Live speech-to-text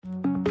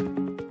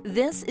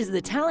This is the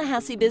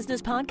Tallahassee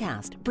Business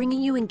Podcast, bringing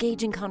you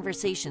engaging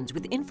conversations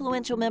with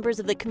influential members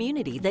of the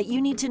community that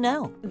you need to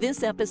know.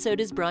 This episode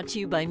is brought to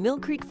you by Mill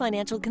Creek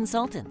Financial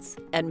Consultants.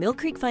 At Mill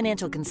Creek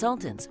Financial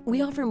Consultants,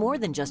 we offer more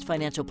than just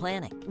financial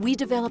planning. We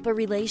develop a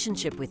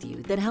relationship with you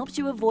that helps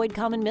you avoid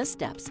common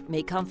missteps,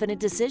 make confident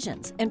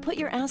decisions, and put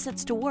your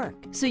assets to work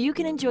so you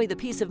can enjoy the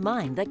peace of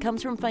mind that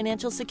comes from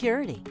financial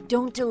security.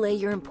 Don't delay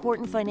your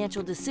important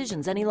financial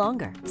decisions any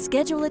longer.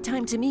 Schedule a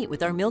time to meet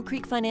with our Mill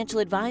Creek Financial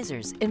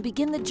Advisors and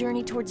begin the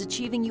journey towards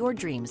achieving your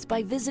dreams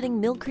by visiting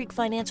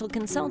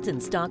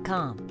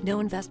millcreekfinancialconsultants.com.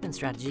 No investment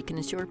strategy can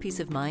ensure peace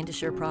of mind,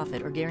 assure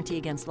profit, or guarantee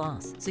against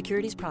loss.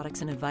 Securities,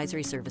 products, and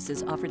advisory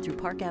services offered through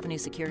Park Avenue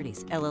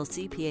Securities,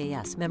 LLC,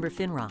 PAS, member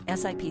FINRA,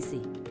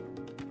 SIPC.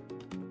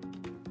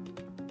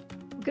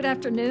 Good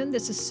afternoon.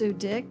 This is Sue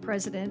Dick,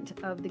 president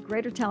of the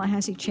Greater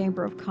Tallahassee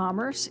Chamber of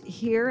Commerce,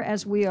 here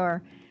as we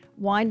are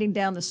winding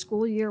down the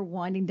school year,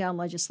 winding down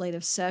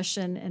legislative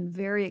session, and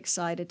very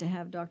excited to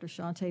have Dr.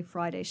 Shawnta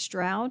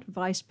Friday-Stroud,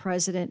 Vice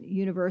President,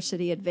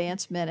 University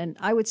Advancement, and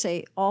I would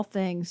say all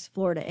things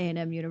Florida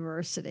A&M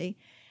University.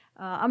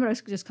 I'm going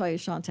to just call you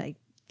Shawnta.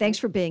 Thanks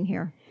for being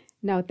here.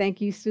 No,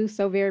 thank you, Sue,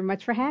 so very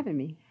much for having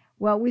me.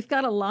 Well, we've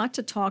got a lot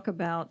to talk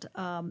about.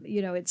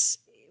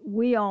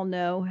 We all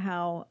know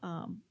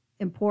how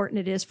important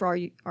it is for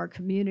our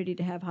community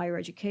to have higher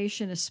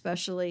education,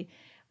 especially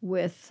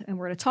and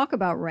we're going to talk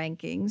about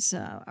rankings,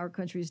 our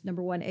country's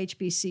number one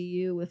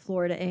HBCU with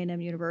Florida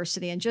A&M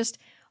University. And just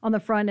on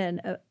the front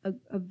end, a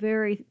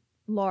very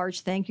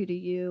large thank you to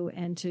you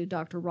and to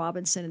Dr.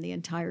 Robinson and the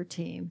entire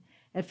team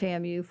at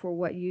FAMU for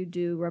what you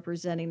do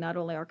representing not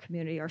only our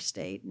community, our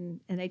state,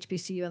 and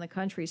HBCU in the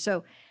country.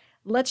 So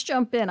let's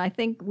jump in. I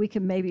think we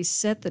can maybe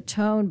set the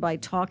tone by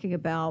talking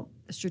about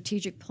the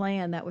strategic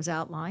plan that was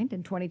outlined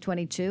in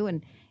 2022.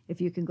 And if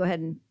you can go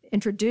ahead and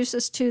introduce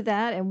us to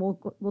that, and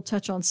we'll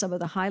touch on some of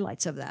the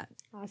highlights of that.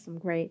 Awesome,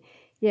 great.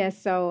 Yeah,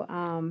 so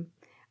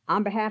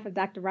on behalf of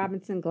Dr.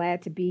 Robinson,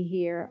 glad to be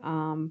here.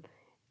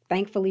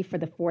 Thankfully, for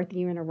the fourth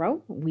year in a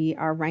row, we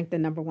are ranked the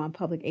number one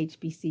public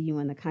HBCU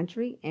in the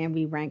country, and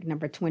we rank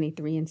number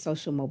 23 in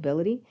social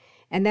mobility.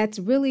 And that's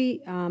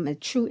really a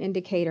true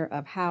indicator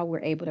of how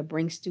we're able to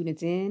bring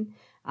students in,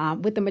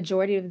 with the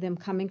majority of them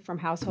coming from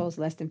households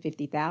less than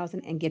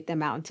 50,000, and get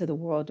them out into the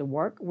world to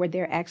work, where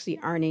they're actually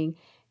earning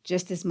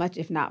just as much,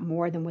 if not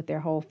more, than what their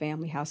whole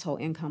family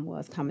household income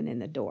was coming in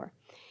the door.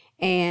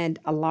 And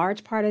a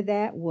large part of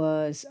that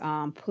was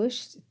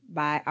pushed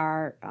by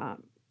our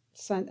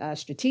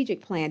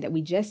strategic plan that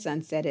we just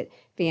sunsetted,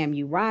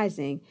 FAMU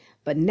Rising.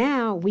 But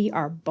now we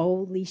are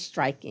boldly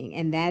striking,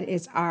 and that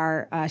is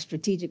our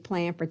strategic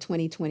plan for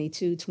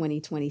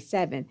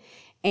 2022-2027.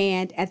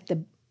 And at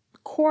the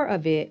core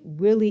of it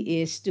really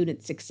is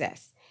student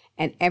success,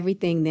 and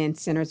everything then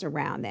centers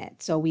around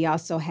that. So we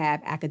also have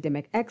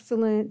academic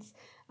excellence.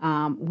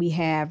 We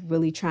have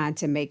really trying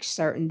to make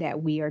certain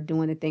that we are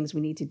doing the things we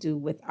need to do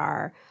with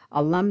our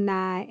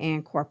alumni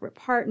and corporate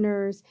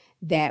partners,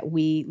 that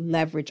we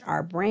leverage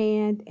our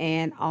brand,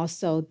 and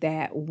also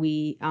that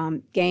we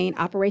gain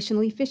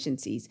operational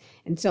efficiencies.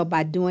 And so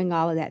by doing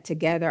all of that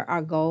together,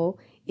 our goal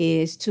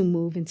is to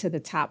move into the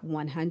top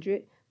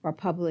 100 for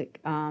public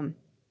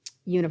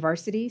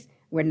universities.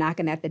 We're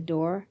knocking at the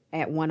door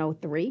at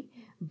 103.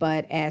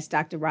 But as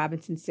Dr.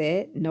 Robinson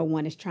said, no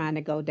one is trying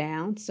to go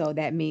down. So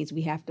that means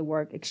we have to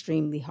work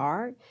extremely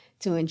hard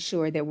to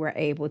ensure that we're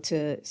able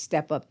to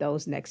step up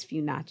those next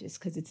few notches,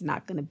 because it's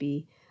not going to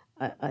be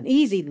an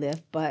easy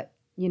lift. But,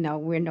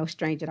 we're no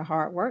stranger to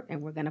hard work,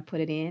 and we're going to put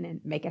it in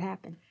and make it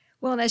happen.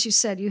 Well, and as you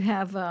said, you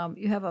have a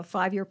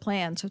 5-year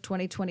plan. So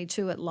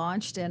 2022 it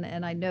launched,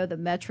 and I know the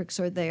metrics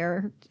are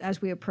there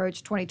as we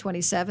approach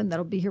 2027.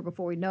 That'll be here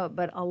before we know it,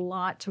 but a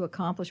lot to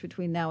accomplish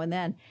between now and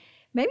then.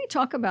 Maybe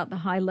talk about the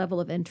high level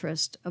of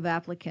interest of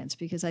applicants,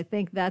 because I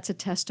think that's a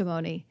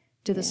testimony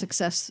to the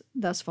success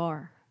thus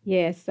far.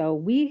 Yeah, so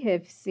we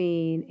have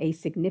seen a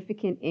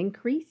significant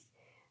increase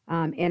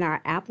in our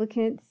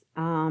applicants.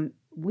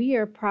 We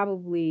are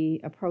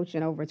probably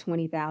approaching over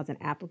 20,000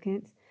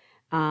 applicants.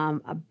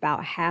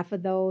 About half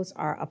of those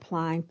are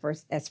applying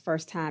as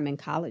first-time in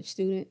college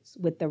students,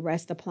 with the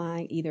rest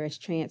applying either as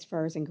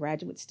transfers and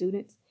graduate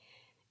students.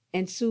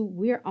 And so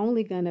we're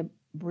only going to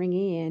bring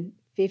in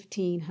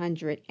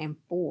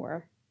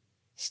 1,504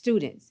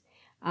 students.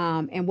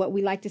 And what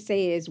we like to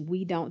say is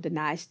we don't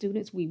deny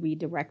students, we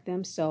redirect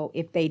them. So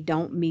if they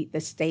don't meet the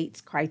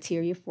state's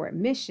criteria for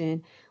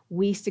admission,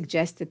 we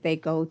suggest that they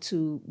go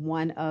to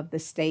one of the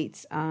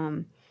state's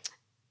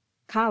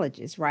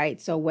colleges, right?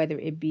 So whether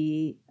it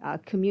be a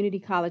community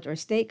college or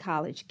state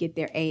college, get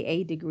their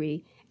AA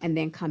degree and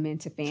then come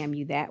into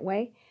FAMU that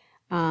way.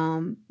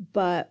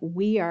 But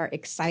we are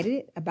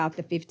excited about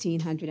the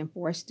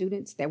 1,504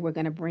 students that we're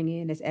going to bring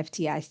in as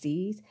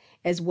FTICs,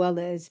 as well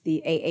as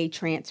the AA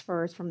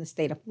transfers from the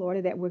state of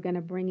Florida that we're going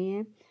to bring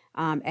in.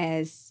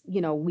 As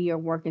we are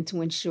working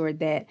to ensure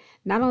that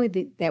not only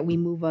that we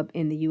move up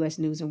in the U.S.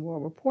 News and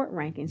World Report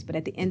rankings, but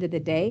at the end of the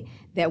day,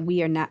 that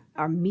we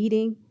are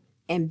meeting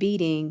and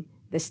beating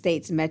the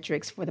state's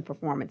metrics for the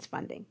performance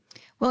funding.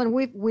 Well, and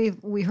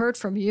we heard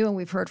from you, and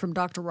we've heard from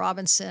Dr.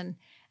 Robinson.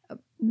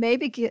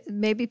 Maybe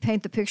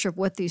paint the picture of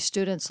what these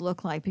students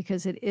look like,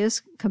 because it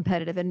is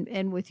competitive.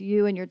 And with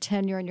you and your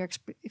tenure and your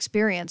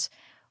experience,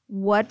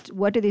 what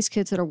do these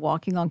kids that are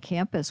walking on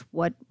campus?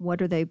 What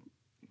are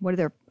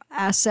their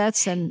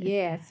assets? And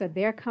so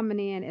they're coming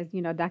in, as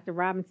Dr.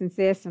 Robinson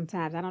says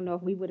sometimes, I don't know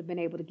if we would have been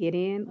able to get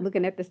in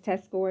looking at the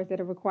test scores that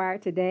are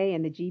required today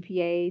and the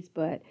GPAs,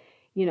 but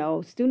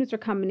students are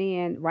coming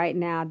in right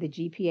now. The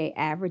GPA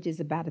average is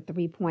about a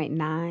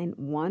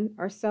 3.91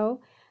 or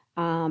so.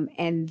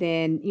 And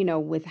then,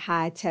 with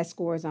high test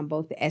scores on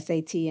both the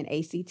SAT and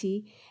ACT,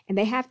 and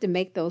they have to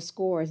make those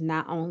scores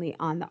not only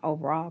on the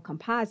overall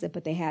composite,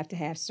 but they have to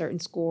have certain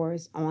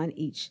scores on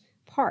each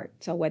part.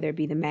 So whether it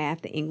be the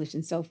math, the English,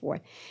 and so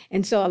forth.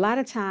 And so a lot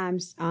of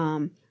times,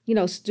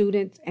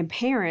 students and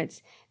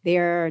parents,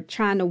 they're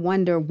trying to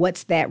wonder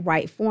what's that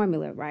right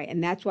formula, right?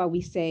 And that's why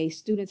we say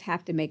students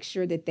have to make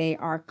sure that they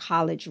are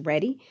college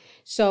ready.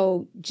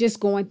 So just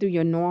going through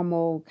your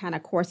normal kind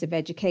of course of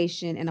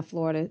education in a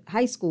Florida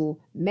high school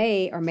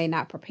may or may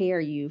not prepare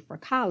you for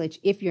college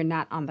if you're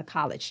not on the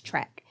college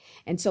track.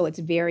 And so it's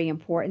very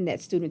important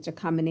that students are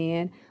coming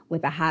in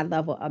with a high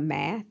level of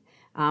math.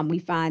 We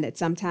find that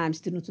sometimes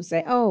students will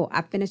say, oh,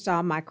 I finished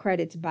all my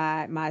credits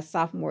by my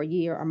sophomore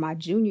year or my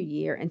junior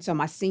year, and so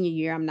my senior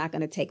year, I'm not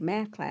going to take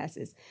math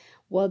classes.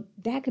 Well,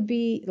 that could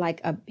be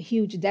like a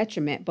huge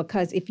detriment,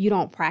 because if you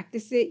don't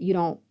practice it, you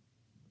don't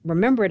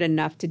remember it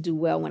enough to do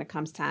well when it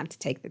comes time to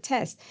take the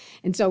test.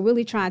 And so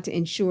really trying to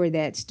ensure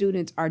that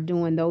students are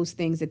doing those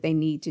things that they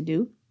need to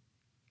do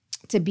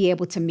to be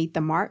able to meet the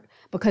mark,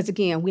 because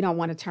again, we don't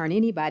want to turn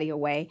anybody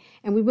away,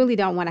 and we really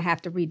don't want to have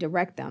to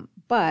redirect them,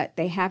 but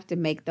they have to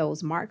make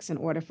those marks in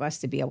order for us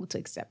to be able to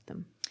accept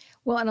them.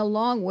 Well, and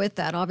along with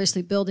that,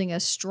 obviously building a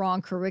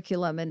strong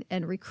curriculum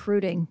and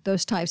recruiting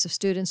those types of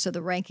students so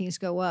the rankings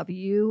go up,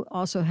 you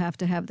also have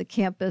to have the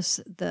campus,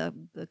 the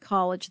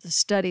college, the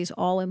studies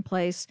all in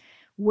place.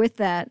 With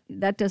that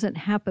doesn't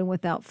happen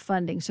without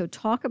funding. So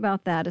talk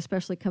about that,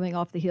 especially coming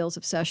off the heels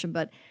of session.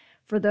 But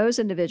for those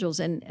individuals,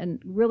 and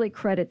really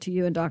credit to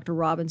you and Dr.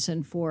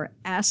 Robinson for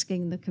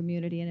asking the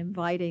community and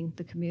inviting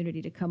the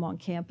community to come on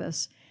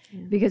campus,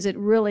 because it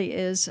really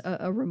is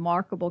a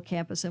remarkable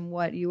campus and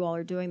what you all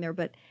are doing there.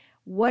 But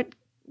what,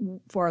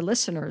 for our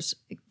listeners,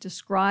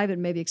 describe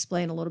and maybe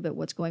explain a little bit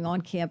what's going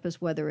on campus,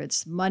 whether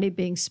it's money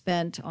being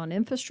spent on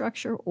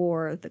infrastructure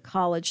or the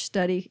college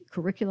study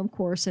curriculum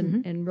course,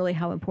 and really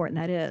how important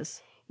that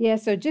is. Yeah,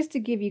 so just to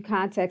give you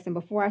context, and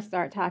before I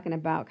start talking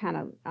about kind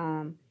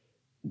of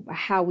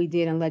how we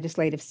did in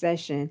legislative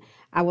session,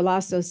 I will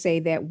also say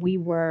that we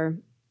were,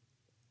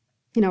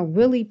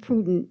 really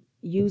prudent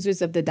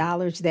users of the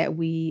dollars that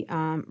we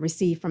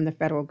received from the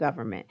federal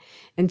government.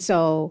 And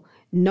so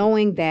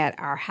knowing that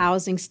our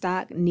housing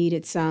stock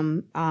needed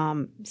some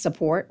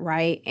support,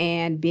 right,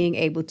 and being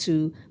able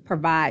to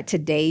provide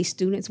today's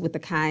students with the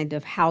kind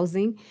of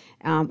housing,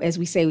 as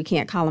we say, we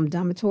can't call them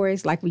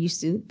dormitories like we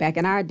used to back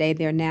in our day.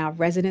 They're now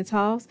residence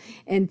halls.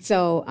 And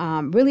so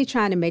really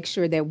trying to make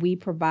sure that we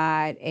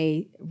provide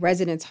a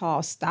residence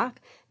hall stock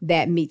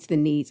that meets the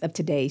needs of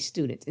today's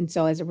students. And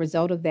so as a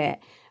result of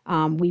that,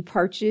 we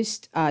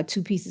purchased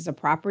 2 pieces of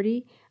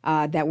property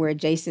that were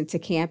adjacent to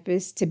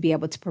campus to be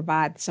able to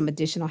provide some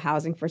additional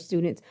housing for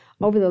students.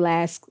 Over the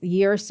last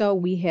year or so,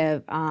 we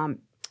have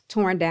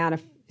torn down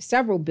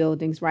several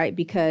buildings, right,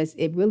 because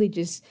it really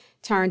just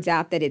turns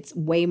out that it's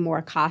way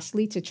more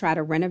costly to try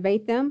to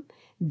renovate them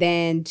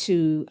than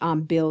to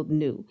build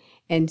new.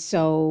 And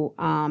so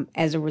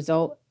as a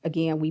result,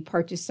 again, we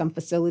purchased some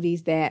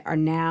facilities that are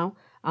now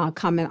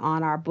coming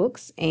on our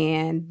books,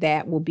 and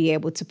that will be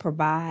able to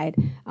provide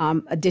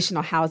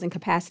additional housing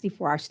capacity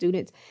for our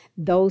students.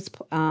 Those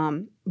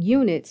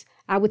units,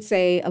 I would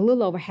say a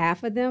little over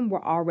half of them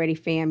were already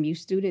FAMU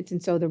students.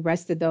 And so the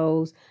rest of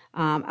those,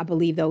 I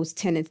believe those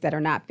tenants that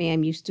are not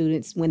FAMU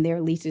students, when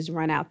their leases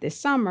run out this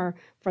summer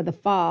for the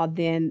fall,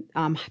 then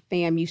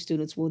FAMU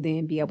students will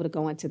then be able to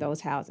go into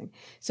those housing.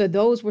 So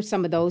those were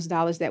some of those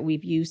dollars that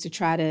we've used to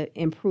try to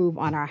improve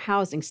on our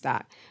housing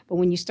stock. But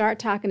when you start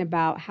talking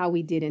about how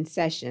we did in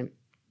session,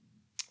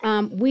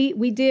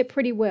 we did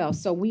pretty well.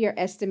 So we are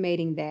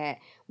estimating that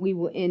we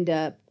will end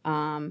up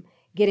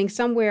getting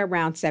somewhere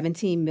around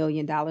 $17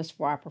 million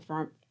for our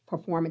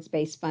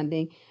performance-based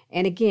funding.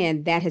 And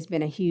again, that has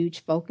been a huge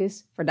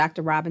focus for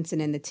Dr.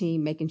 Robinson and the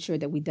team, making sure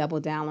that we double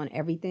down on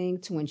everything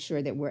to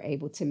ensure that we're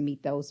able to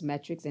meet those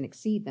metrics and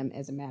exceed them,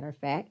 as a matter of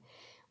fact.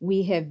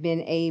 We have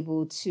been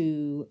able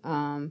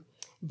to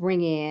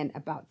bring in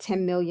about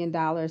 $10 million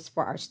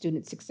for our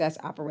student success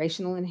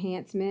operational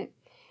enhancement,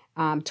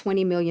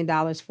 $20 million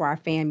for our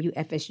FAMU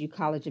FSU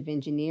College of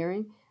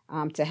Engineering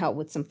to help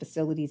with some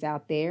facilities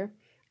out there,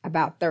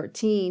 about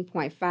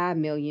 $13.5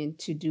 million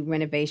to do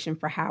renovation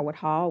for Howard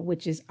Hall,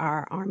 which is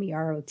our Army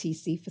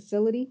ROTC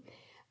facility.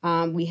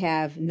 We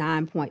have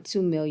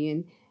 $9.2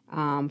 million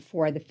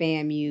for the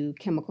FAMU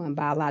Chemical and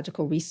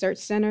Biological Research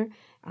Center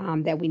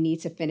that we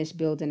need to finish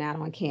building out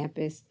on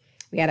campus.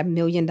 We had $1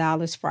 million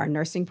for our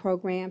nursing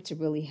program to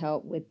really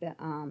help with the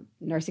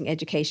nursing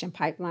education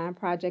pipeline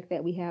project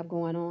that we have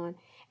going on.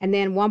 And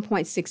then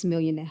 $1.6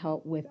 million to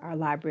help with our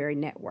library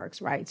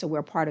networks, right? So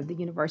we're part of the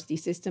university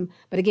system.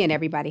 But again,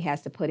 everybody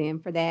has to put in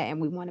for that.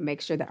 And we want to make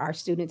sure that our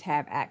students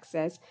have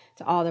access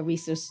to all the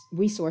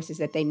resources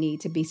that they need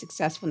to be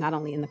successful, not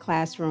only in the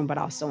classroom, but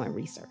also in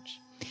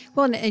research.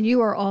 Well, and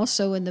you are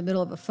also in the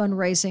middle of a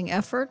fundraising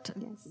effort.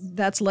 Yes.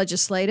 That's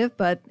legislative,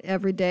 but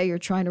every day you're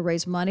trying to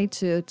raise money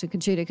to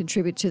continue to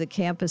contribute to the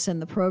campus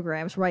and the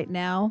programs. Right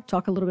now,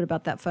 talk a little bit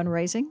about that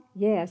fundraising.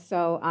 Yeah,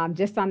 so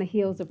just on the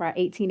heels of our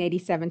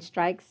 1887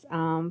 Strikes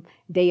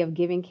Day of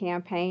Giving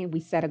campaign, we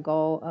set a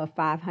goal of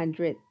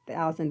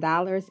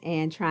 $500,000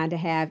 and trying to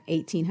have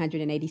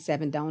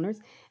 1,887 donors.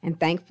 And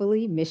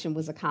thankfully, mission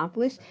was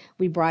accomplished.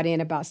 We brought in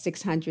about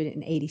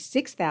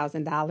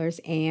 $686,000,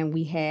 and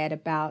we had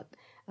about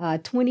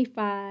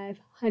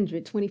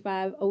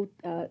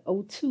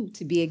 2,502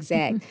 to be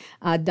exact,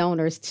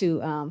 donors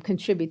to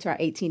contribute to our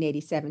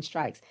 1887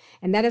 Strikes.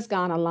 And that has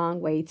gone a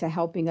long way to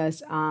helping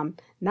us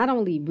not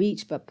only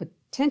reach, but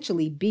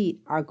potentially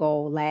beat our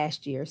goal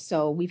last year.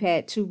 So we've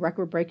had 2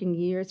 record-breaking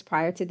years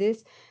prior to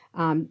this.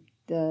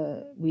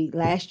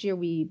 Last year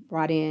we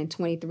brought in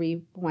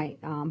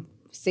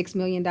 $23.6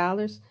 million,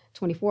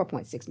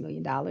 $24.6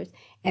 million.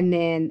 And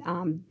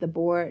then the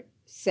board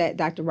set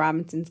Dr.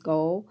 Robinson's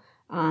goal,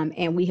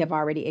 and we have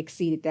already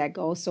exceeded that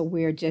goal. So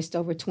we're just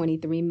over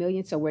 23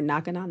 million. So we're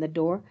knocking on the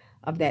door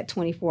of that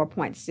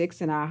 24.6.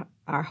 And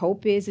our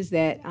hope is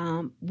that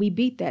we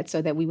beat that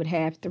so that we would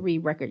have 3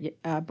 record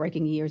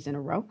breaking years in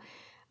a row.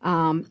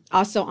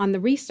 Also on the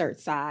research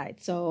side,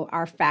 so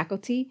our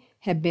faculty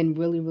have been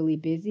really, really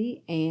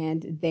busy,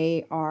 and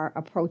they are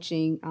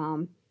approaching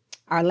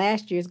our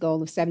last year's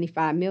goal of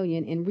 $75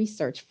 million in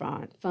research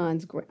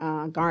funds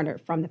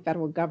garnered from the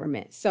federal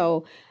government.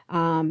 So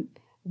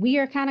we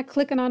are kind of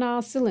clicking on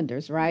all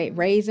cylinders, right?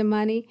 Raising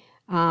money,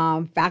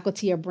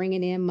 faculty are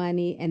bringing in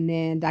money, and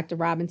then Dr.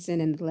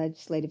 Robinson and the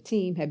legislative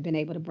team have been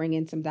able to bring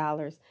in some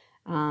dollars.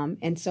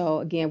 And so,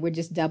 again, we're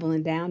just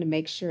doubling down to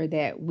make sure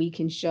that we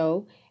can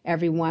show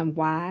everyone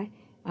why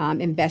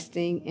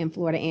investing in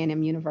Florida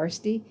A&M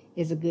University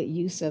is a good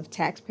use of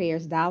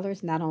taxpayers'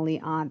 dollars, not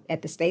only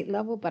at the state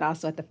level, but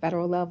also at the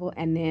federal level,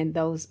 and then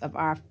those of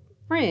our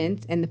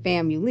friends and the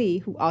family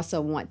who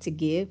also want to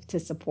give to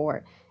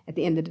support, at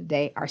the end of the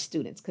day, our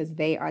students, because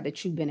they are the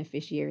true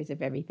beneficiaries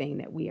of everything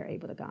that we are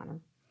able to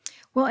garner.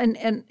 Well,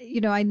 and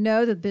I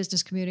know the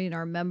business community and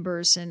our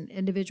members and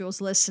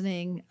individuals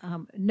listening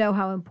know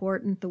how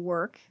important the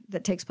work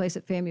that takes place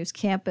at FAMU's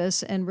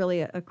campus and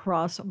really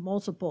across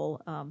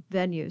multiple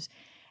venues.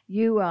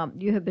 You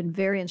have been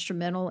very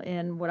instrumental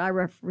in what I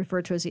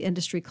refer to as the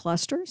industry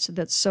clusters.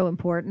 That's so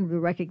important, the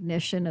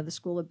recognition of the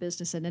School of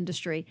Business and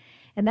Industry.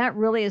 And that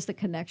really is the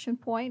connection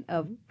point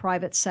of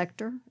private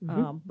sector,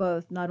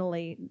 both not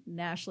only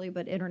nationally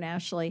but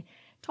internationally.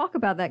 Talk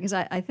about that, because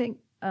I think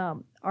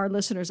our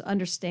listeners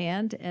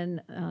understand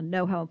and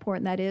know how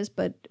important that is,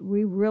 but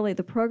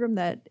the program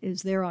that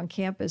is there on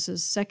campus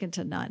is second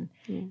to none.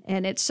 Yeah.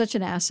 And it's such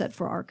an asset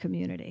for our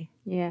community.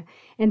 Yeah.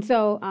 And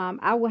so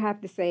I will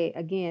have to say,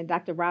 again,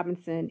 Dr.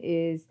 Robinson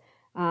is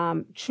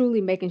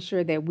truly making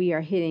sure that we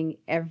are hitting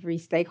every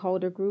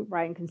stakeholder group,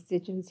 right, and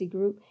constituency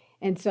group.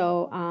 And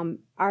so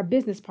our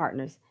business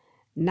partners,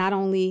 not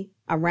only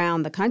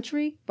around the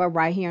country, but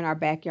right here in our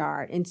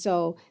backyard. And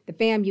so the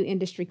FAMU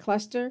Industry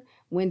Cluster,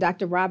 when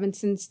Dr.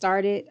 Robinson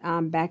started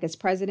back as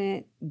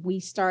president, we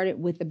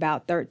started with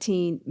about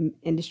 13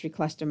 industry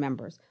cluster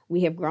members.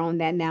 We have grown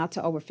that now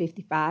to over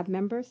 55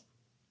 members.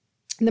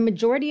 The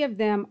majority of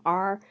them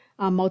are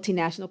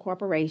multinational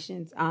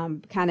corporations,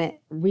 kind of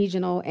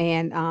regional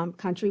and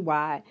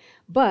countrywide.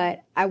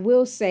 But I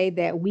will say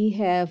that we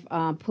have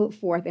put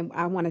forth, and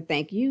I want to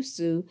thank you,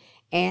 Sue,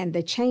 and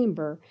the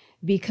Chamber,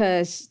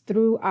 because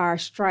through our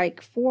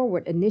Strike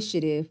Forward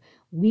initiative,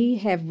 we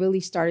have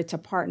really started to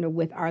partner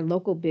with our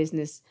local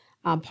business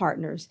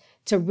partners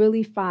to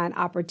really find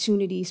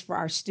opportunities for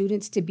our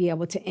students to be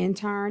able to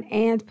intern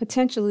and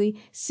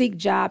potentially seek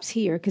jobs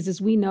here. Because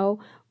as we know,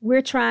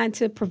 we're trying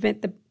to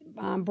prevent the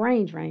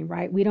brain drain,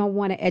 right? We don't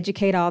want to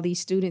educate all these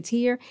students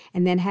here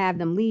and then have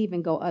them leave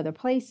and go other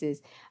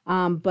places.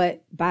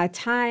 But by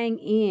tying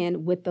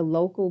in with the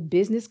local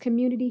business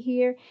community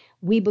here,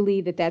 we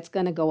believe that that's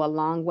going to go a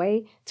long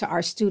way to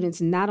our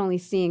students, not only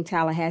seeing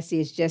Tallahassee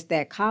as just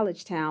that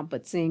college town,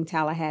 but seeing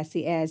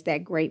Tallahassee as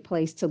that great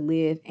place to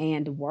live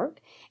and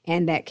work,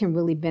 and that can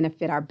really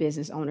benefit our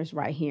business owners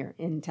right here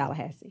in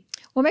Tallahassee.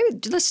 Well, maybe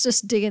let's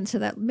just dig into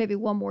that maybe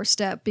one more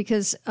step,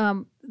 because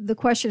the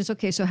question is,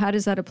 okay, so how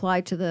does that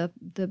apply to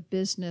the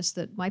business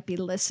that might be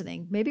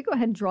listening? Maybe go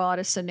ahead and draw out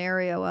a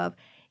scenario of,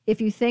 if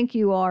you think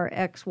you are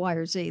X, Y,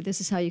 or Z,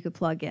 this is how you could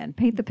plug in.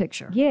 Paint the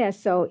picture. Yeah,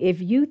 so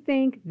if you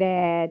think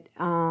that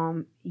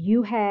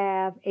you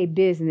have a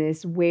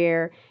business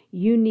where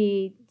you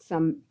need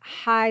some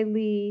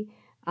highly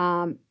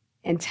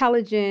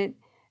intelligent,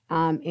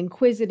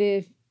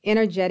 inquisitive,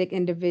 energetic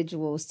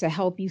individuals to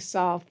help you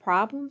solve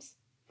problems,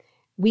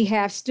 we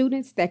have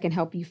students that can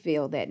help you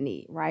fill that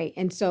need, right?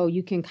 And so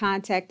you can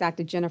contact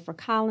Dr. Jennifer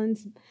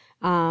Collins,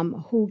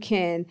 who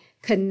can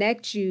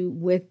connect you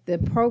with the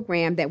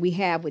program that we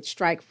have with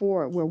Strike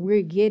Forward, where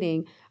we're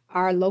getting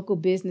our local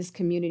business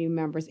community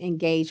members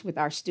engaged with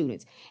our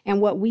students.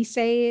 And what we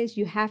say is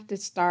you have to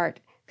start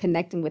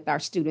connecting with our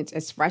students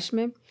as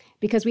freshmen,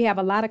 because we have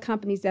a lot of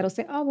companies that'll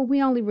say, oh, well,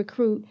 we only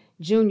recruit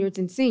juniors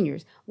and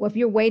seniors. Well, if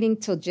you're waiting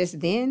till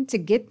just then to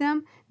get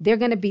them, they're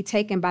going to be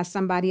taken by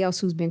somebody else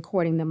who's been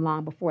courting them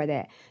long before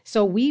that.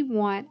 So we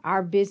want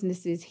our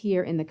businesses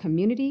here in the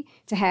community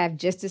to have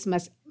just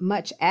as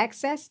much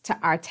access to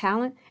our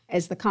talent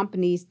as the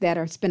companies that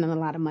are spending a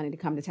lot of money to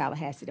come to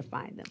Tallahassee to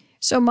find them.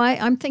 So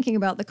I'm thinking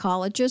about the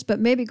colleges, but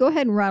maybe go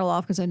ahead and rattle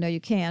off, because I know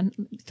you can,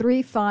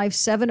 3, 5,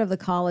 7 of the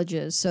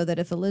colleges, so that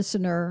if a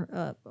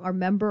listener, our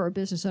member or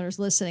business owners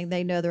listening,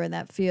 they know they're in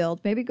that field.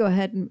 Maybe go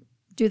ahead and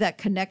do that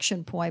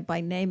connection point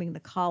by naming the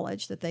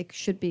college that they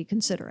should be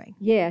considering.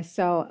 Yeah,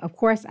 so of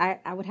course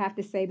I would have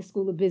to say the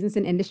School of Business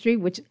and Industry,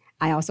 which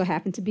I also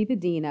happen to be the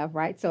dean of,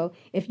 right? So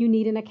if you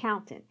need an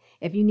accountant,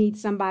 if you need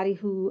somebody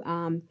who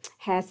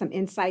has some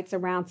insights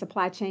around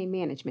supply chain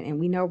management, and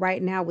we know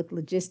right now with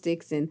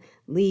logistics and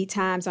lead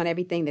times on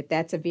everything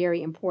that's a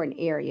very important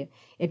area.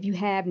 If you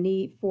have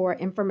need for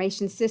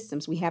information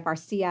systems, we have our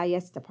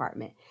CIS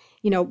department.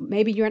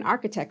 Maybe you're an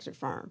architecture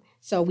firm,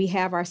 so we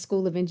have our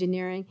School of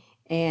Engineering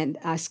and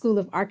School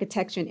of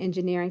Architecture and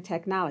Engineering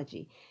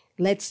Technology.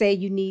 Let's say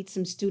you need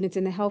some students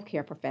in the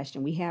healthcare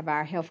profession. We have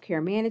our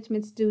healthcare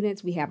management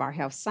students. We have our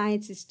health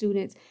sciences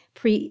students,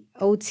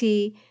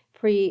 pre-OT,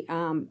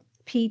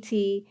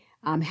 pre-PT,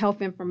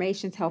 health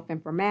information, health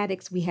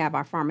informatics. We have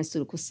our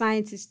pharmaceutical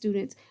sciences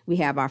students. We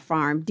have our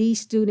PharmD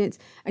students.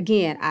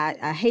 Again,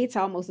 I hate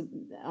to almost,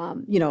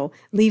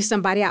 leave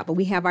somebody out, but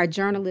we have our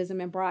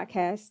journalism and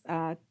broadcast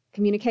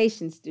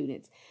communication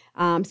students.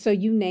 So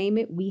you name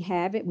it, we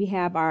have it. We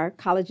have our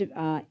College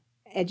of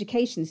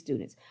Education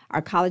students,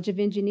 our College of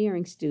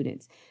Engineering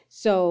students.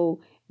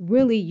 So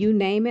really, you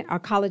name it, our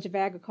College of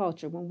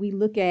Agriculture. When we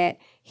look at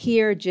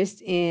here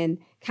just in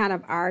kind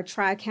of our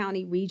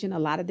Tri-County region, a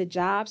lot of the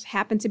jobs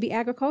happen to be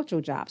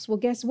agricultural jobs. Well,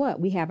 guess what?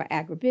 We have an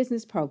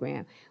agribusiness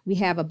program. We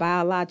have a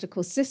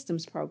biological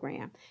systems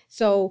program.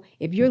 So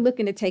if you're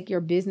looking to take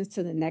your business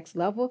to the next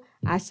level,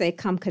 I say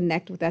come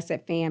connect with us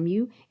at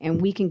FAMU,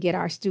 and we can get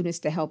our students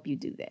to help you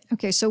do that.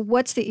 Okay, so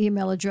what's the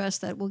email address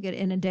that will get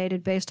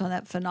inundated based on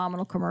that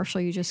phenomenal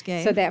commercial you just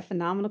gave? So that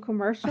phenomenal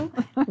commercial,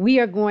 we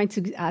are going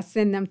to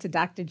send them to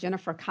Dr.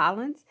 Jennifer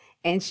Collins,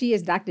 and she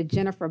is Dr.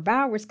 Jennifer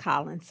Bowers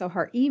Collins. So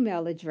her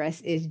email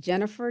address is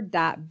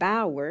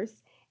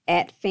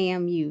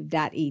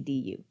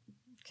jennifer.bowers@famu.edu.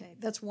 Okay,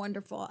 that's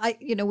wonderful.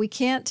 We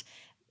can't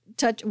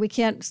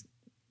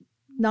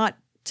not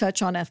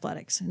touch on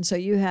athletics. And so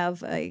you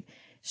have a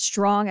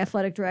strong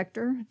athletic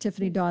director,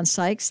 Tiffany Dawn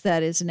Sykes,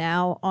 that is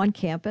now on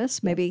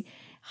campus. Maybe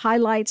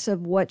highlights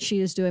of what she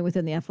is doing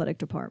within the athletic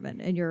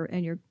department and your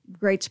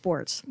great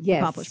sports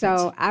accomplishments.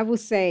 So I will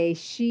say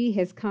she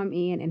has come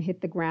in and hit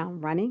the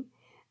ground running.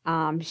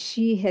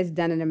 She has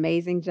done an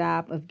amazing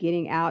job of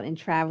getting out and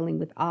traveling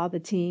with all the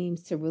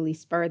teams to really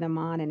spur them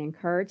on and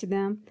encourage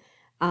them.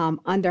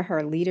 Under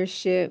her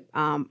leadership,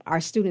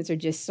 our students are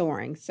just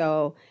soaring.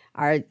 So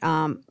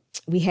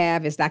we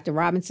have, as Dr.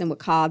 Robinson would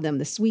call them,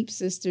 the Sweep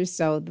Sisters.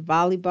 So the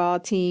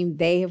volleyball team,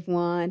 they have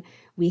won.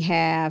 We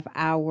have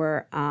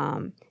our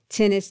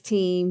tennis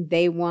team.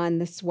 They won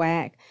the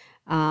SWAC.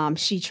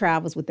 She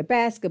travels with the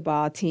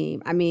basketball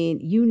team. I mean,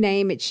 you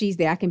name it, she's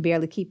there. I can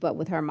barely keep up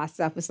with her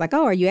myself. It's like,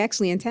 oh, are you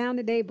actually in town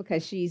today?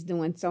 Because she's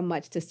doing so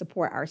much to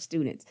support our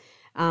students.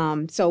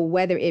 So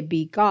whether it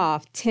be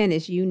golf,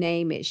 tennis, you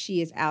name it,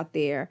 she is out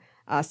there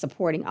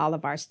supporting all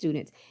of our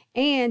students.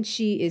 And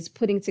she is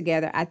putting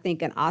together, I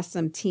think, an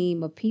awesome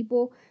team of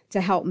people to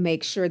help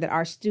make sure that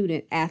our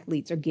student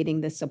athletes are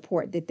getting the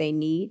support that they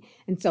need.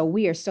 And so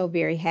we are so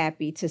very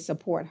happy to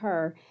support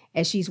her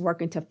as she's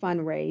working to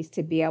fundraise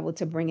to be able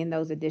to bring in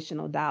those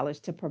additional dollars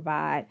to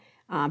provide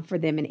for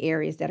them in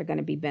areas that are going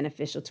to be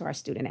beneficial to our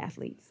student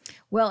athletes.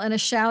 Well, and a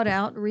shout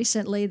out,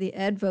 recently the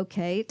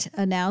Advocate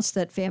announced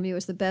that FAMU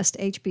is the best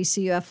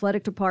HBCU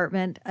athletic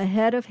department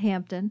ahead of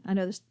Hampton. I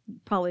know this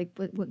probably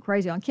went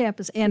crazy on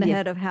campus, and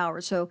ahead of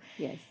Howard. So,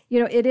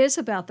 it is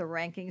about the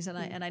rankings,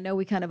 and I know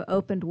we kind of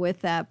opened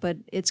with that, but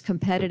it's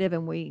competitive,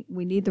 and we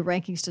need the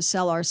rankings to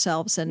sell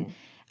ourselves. And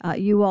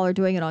you all are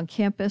doing it on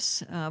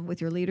campus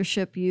with your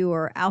leadership. You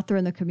are out there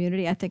in the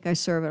community. I think I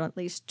serve at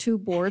least 2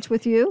 boards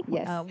with you,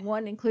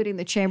 one including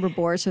the chamber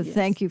board. So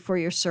thank you for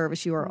your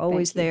service. You are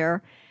always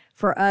there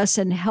for us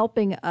and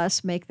helping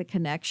us make the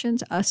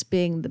connections, us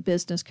being the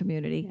business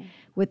community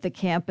with the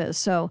campus.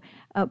 So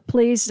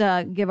please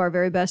give our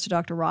very best to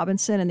Dr.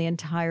 Robinson and the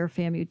entire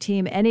FAMU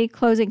team. Any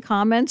closing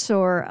comments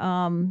or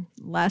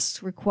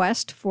last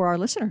request for our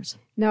listeners?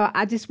 No,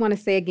 I just want to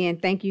say again,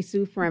 thank you,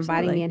 Sue, for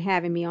inviting me and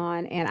having me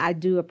on. And I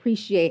do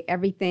appreciate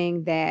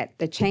everything that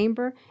the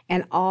Chamber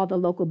and all the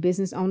local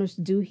business owners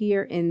do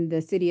here in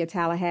the city of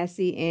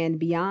Tallahassee and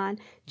beyond,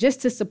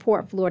 just to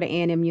support Florida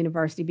A&M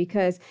University,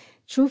 because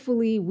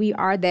truthfully, we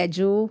are that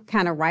jewel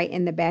kind of right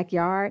in the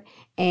backyard.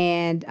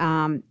 And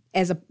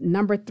as a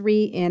number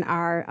 3 in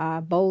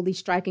our boldly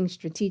striking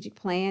strategic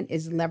plan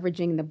is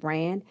leveraging the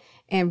brand.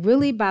 And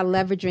really by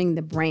leveraging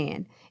the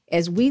brand,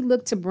 as we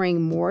look to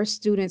bring more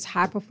students,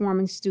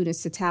 high-performing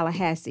students to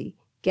Tallahassee,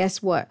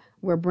 guess what?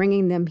 We're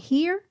bringing them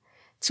here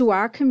to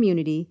our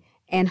community,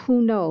 and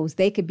who knows,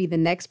 they could be the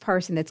next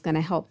person that's going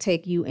to help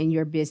take you and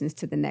your business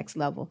to the next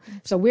level.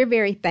 So we're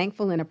very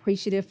thankful and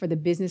appreciative for the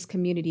business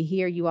community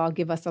here. You all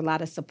give us a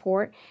lot of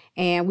support,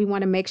 and we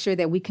want to make sure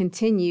that we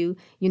continue,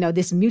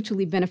 this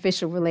mutually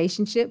beneficial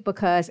relationship,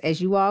 because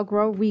as you all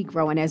grow, we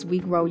grow, and as we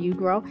grow, you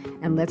grow,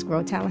 and let's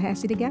grow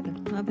Tallahassee together.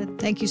 Love it.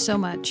 Thank you so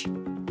much.